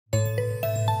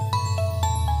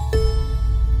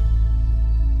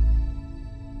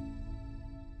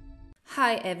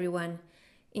Hi everyone!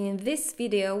 In this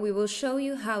video we will show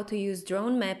you how to use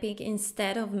drone mapping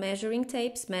instead of measuring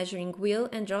tapes, measuring wheel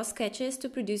and draw sketches to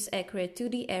produce accurate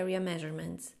 2D area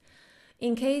measurements.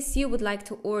 In case you would like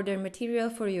to order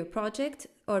material for your project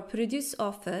or produce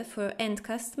offer for end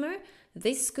customer,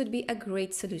 this could be a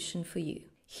great solution for you.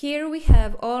 Here we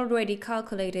have already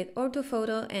calculated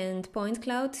orthophoto and point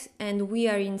cloud and we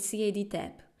are in CAD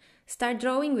tab. Start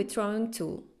drawing with drawing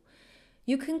tool.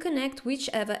 You can connect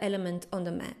whichever element on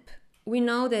the map. We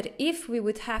know that if we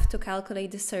would have to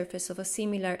calculate the surface of a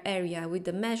similar area with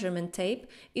the measurement tape,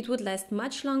 it would last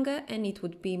much longer and it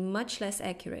would be much less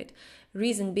accurate,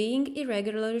 reason being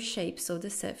irregular shapes of the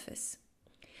surface.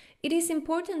 It is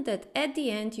important that at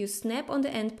the end you snap on the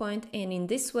endpoint and in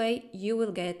this way you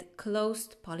will get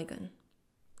closed polygon.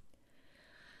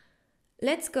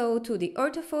 Let's go to the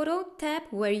Orthophoto tab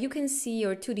where you can see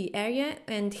your 2D area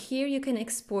and here you can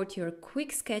export your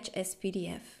quick sketch as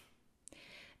PDF.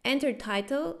 Enter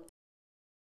title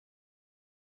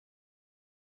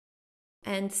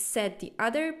and set the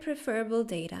other preferable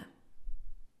data.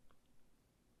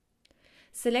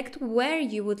 Select where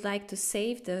you would like to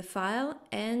save the file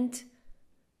and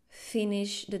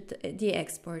finish the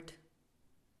export.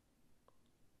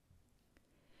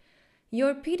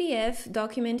 Your PDF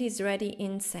document is ready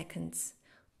in seconds.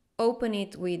 Open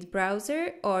it with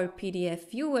browser or PDF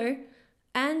viewer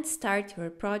and start your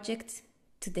project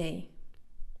today.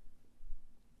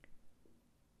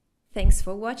 Thanks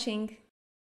for watching.